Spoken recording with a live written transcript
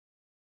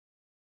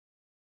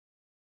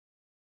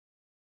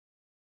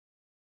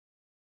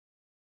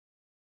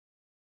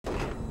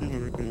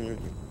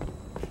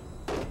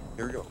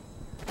Here we go.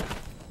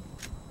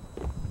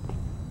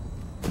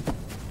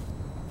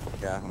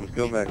 Yeah, Let's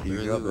go, Maccy.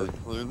 You got this.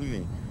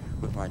 Clearly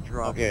with my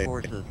drop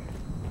forces.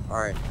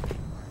 Alright.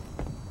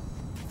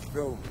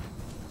 Go.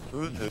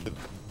 Who's it?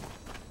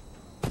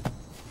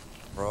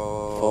 Bro.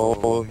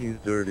 Oh, he's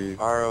dirty.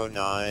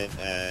 R09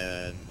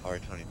 and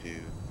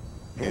R22.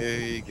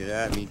 Hey, get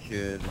at me,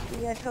 kid.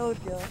 See, I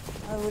told you.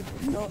 I would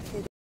not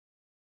hit it.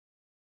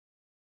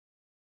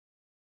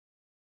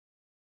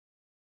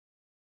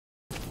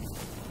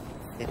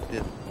 It's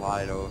this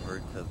slide over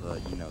to the,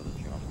 you know, the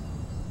jump.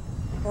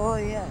 Oh,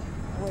 yeah.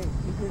 Wait,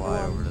 you can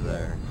Fly over to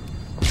there.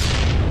 You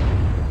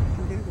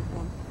can do this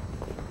one.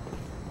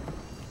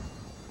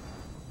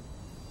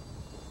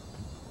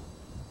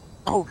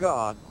 Oh,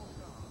 God.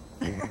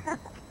 That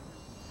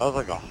was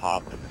like a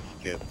hop and a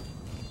skip.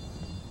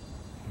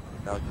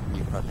 That was just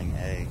me pressing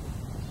A.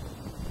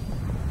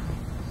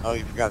 Oh,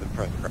 you forgot to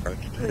press crouch.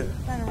 Wait,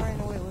 kind of ran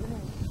away with him.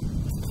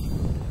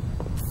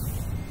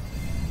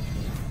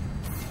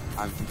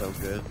 I'm so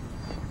good.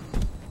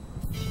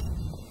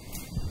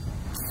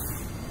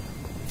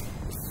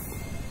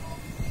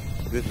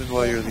 This is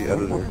why you're the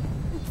editor.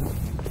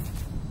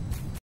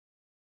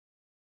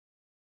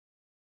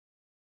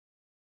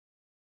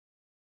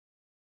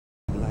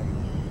 Like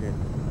shit.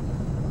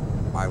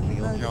 I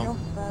wheel No, jump.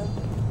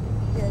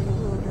 Yeah, you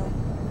will jump.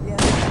 Yeah,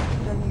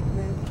 don't need to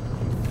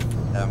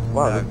move.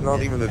 Wow, that's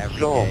not even a every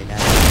jump. day now.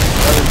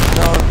 That is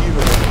not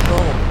even a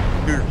jump.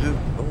 You're just,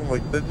 oh my,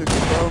 that's a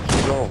crouch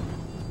jump.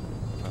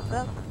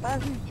 That's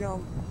SpaZZ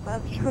jump.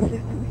 That's what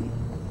it means.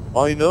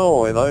 I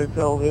know, and I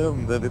tell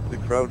him that it's a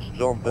crouch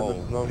jump, and Oh,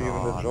 it's not even a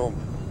God. jump.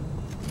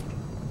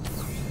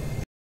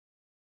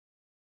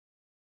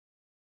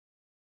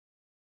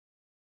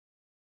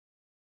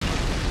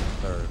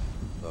 Third,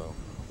 so.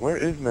 Where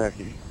is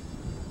Maccy?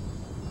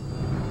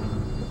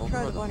 Let's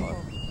try the bunny fuck.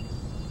 hop.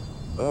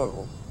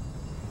 Oh.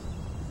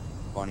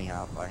 Bunny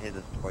hop. I hit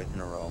this twice in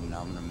a row, and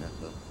now I'm gonna miss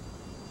it.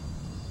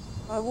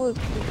 I was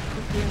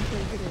just doing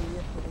pretty good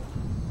yesterday.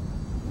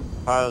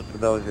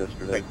 That was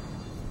yesterday.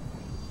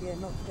 Yeah,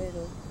 not today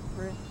though.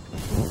 Chris.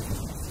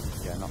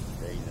 Yeah, not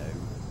today, though.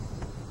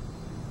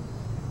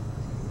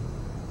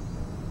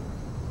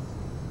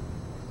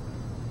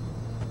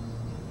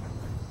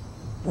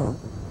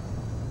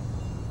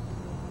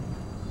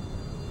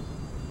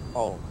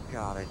 Oh,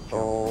 God, I jumped.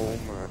 Oh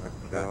my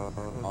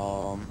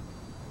god.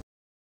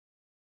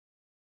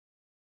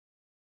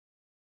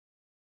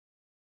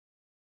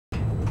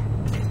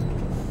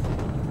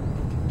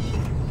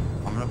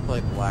 I'm gonna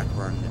play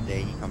Blackburn the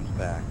day he comes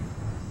back.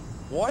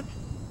 What?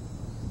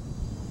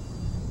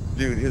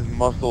 Dude, his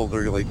muscles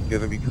are like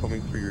gonna be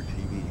coming for your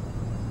TV.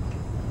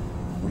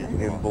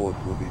 And bullets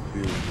will be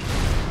too.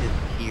 His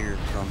tears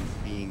from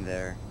being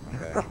there.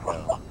 Okay.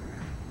 So.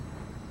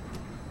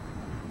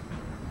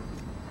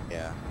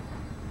 Yeah.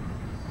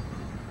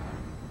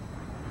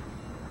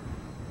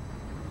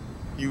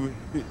 You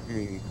hit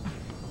me.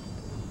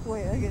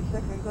 Wait, I get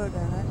second go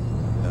down, right?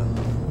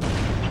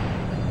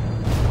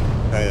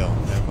 Hell,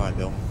 never mind,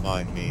 don't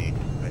mind me.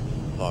 I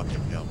suck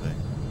at jumping.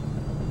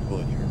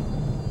 Butcher.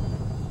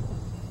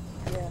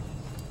 Yeah.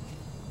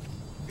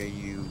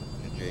 J.U.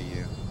 to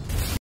J.U.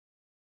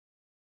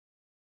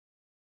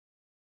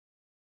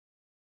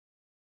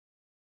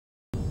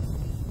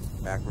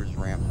 Backwards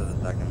ramp to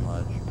the second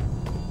ledge.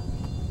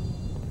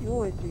 You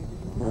always do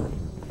this.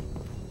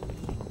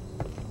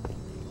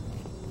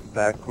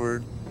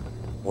 Backward.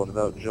 What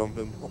about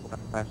jumping?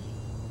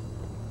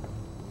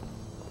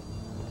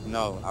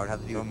 No, I would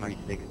have to do a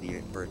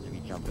 360 for it to be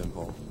jump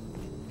impulse.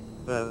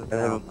 And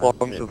have a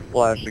bunch of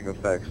flashing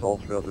effects all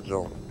throughout the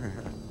jump.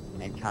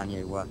 And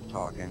Kanye West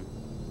talking.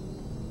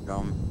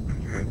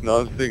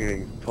 Not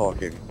singing,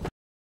 talking.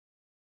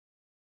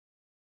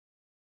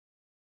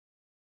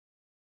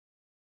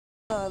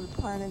 I was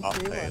planning I'll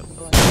to. fail.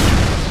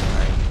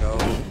 Alright, go.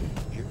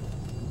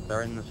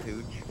 They're in this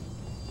hooch.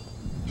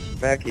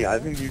 Maccy, I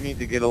think you need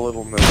to get a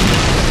little notebook.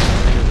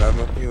 I'm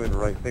with you and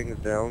write things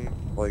down,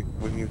 like,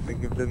 when you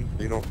think of them,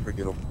 so you don't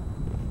forget them.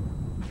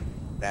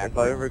 If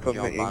I ever come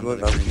to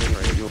England, I'm going to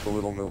write you up a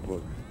little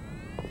notebook.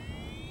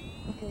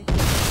 Okay.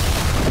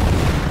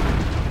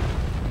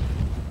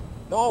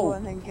 No! Go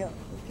and then get.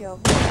 No.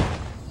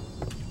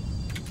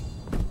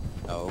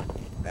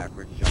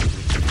 Backwards jump to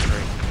the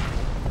straight.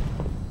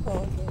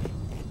 Oh, okay.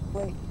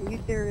 Wait, are you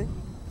serious?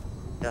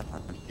 Yes,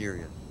 I'm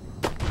serious.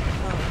 Oh.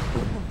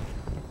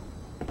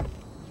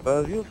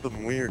 SpaZZ, you have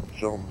some weird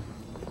jumps.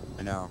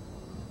 I know.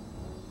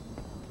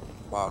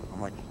 Wow,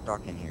 I'm like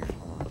stuck in here.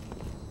 Hold on.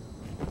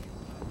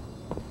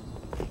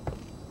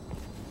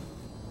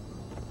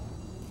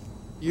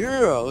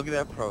 Yeah, look at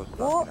that pro stuff.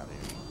 What?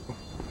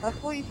 I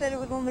thought you said it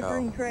was on the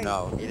green crate.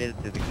 No, it is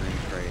to the green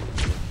crate.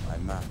 I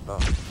messed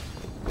up.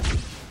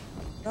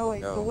 Oh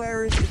wait, No. so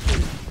where is the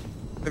key?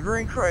 The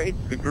green crate!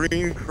 The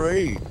green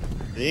crate!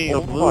 See,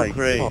 Oh a my blue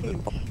crate. God.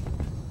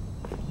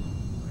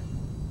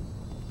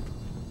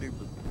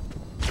 Stupid.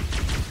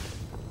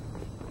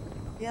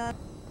 Yeah.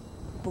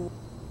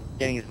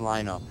 Getting his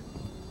line up.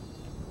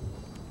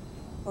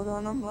 Hold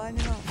on, I'm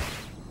lining up.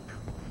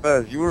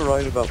 Spaz, you were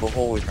right about the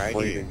whole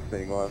explaining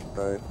thing last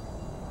night.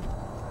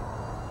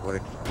 What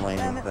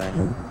explaining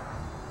thing?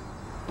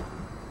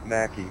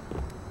 Maccy.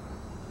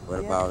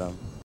 What Yeah. about him?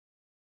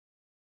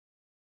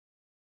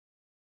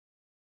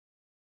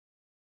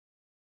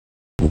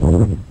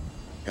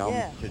 Jump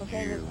Yeah, to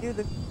okay, let's Jew. do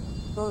the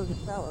go to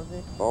the cellar,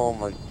 bitch. Oh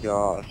my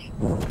gosh.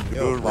 Do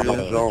Yo, a real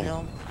File,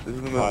 jump. This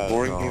is the most File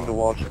boring jump. game to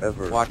watch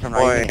ever. Watch him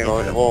right here.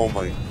 Oh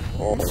my.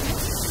 Oh.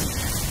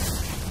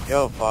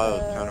 Yo, File,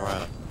 turn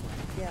around.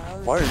 Yeah, I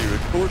Why are you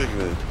recording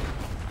this?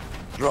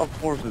 Drop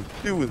Forces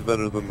 2 is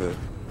better than this.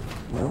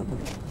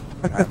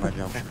 Alright, my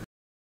jump.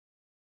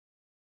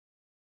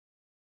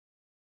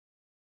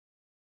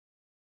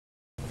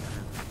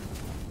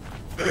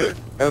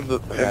 And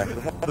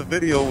the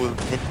video was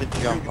Hit the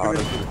jump out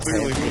of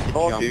clearly hit the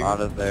talking jump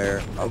out of there,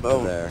 up to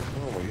about. there.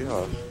 Oh my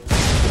gosh.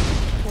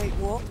 Wait,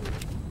 what?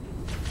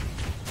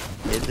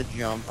 Hit the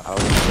jump out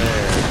of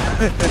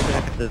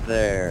there, up to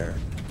there.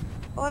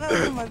 Oh, that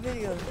was in my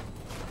videos.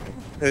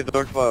 Hey,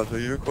 DaRKFiOS, are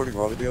you recording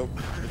audio?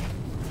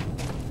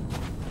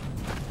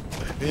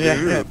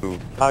 Yeah, Dude.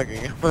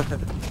 talking.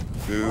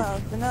 Dude. Wow,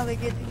 so now they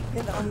get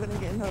to, I'm gonna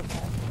get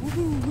notified.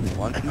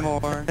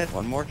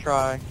 One more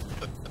try.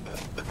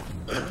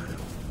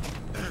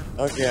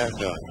 Okay, I'm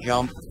done.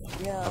 Jump.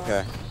 Yeah.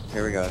 Okay,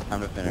 here we go.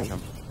 Time to finish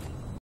him.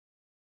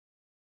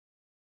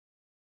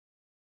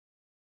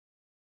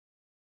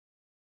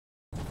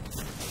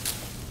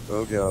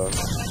 Oh god.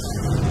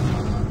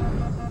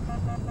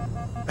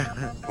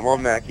 Come on,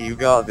 Maccy, you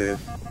got this.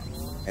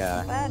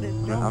 Yeah. That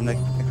is I'm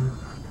next.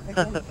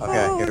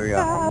 Okay, here we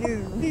go.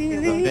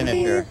 The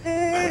finisher.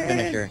 The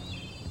finisher.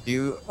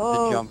 Do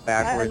the jump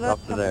backwards up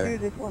to I there. do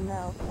this one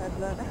now. I've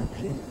learned how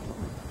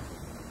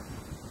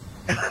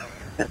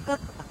to.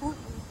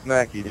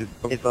 Maccy,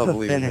 just don't It's stop the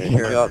believing me. You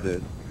finisher. got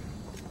this.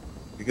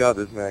 You got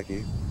this,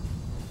 Maccy.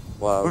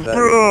 Wow, that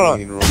Bruh. is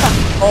mean wrong.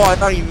 Oh, I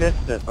thought you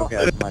missed it. Okay,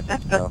 that's my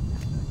turn. So.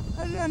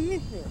 How did I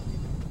miss it?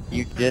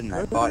 You didn't.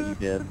 I thought you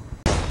did.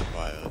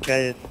 File.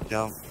 Okay, just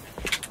jump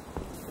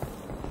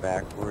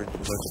backwards,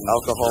 looking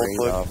Alcohol straight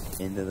flip. up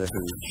into the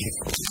hooch.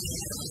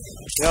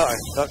 Yeah, I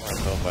stuck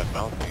myself by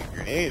bouncing a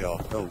grenade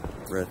off. Oh,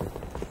 rip.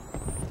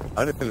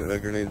 I didn't think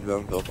that grenades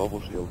bounce off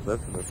bubble shields.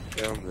 That's an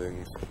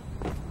astounding...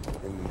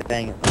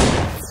 Dang it.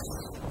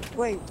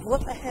 Wait,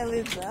 what the hell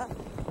is that?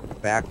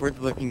 Backwards,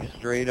 looking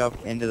straight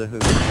up into the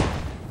hooch.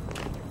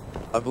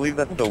 I believe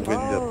that's the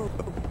window.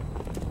 Oh,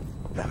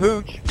 The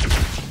hooch!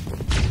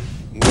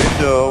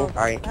 Window!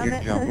 Alright, damn your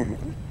it. jump.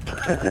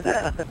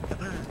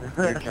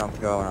 Your jump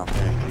go and I'll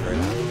finish you right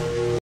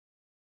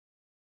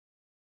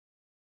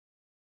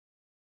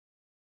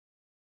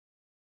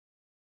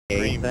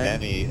Green now.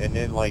 Benny, and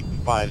then like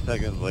 5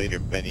 seconds later,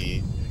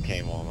 Benny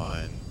came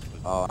online.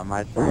 Oh, I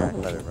might have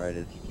said it right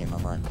as he came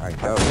online. Alright,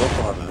 go.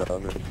 I've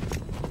done it.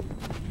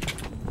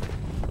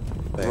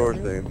 There.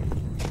 Rorthane,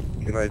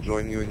 can I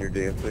join you in your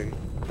dancing?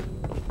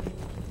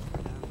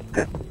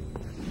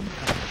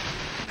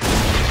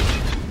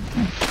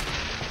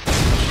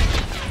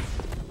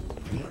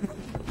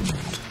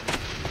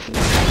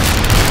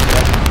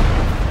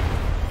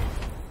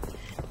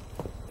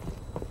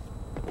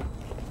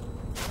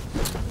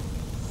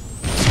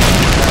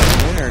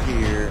 Winner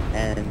here,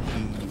 and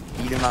he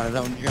beat him on his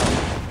own jump.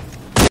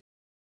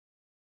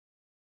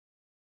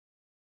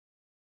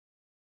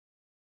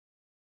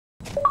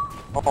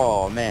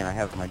 Oh man, I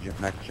have my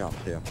next jump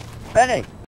too. Benny!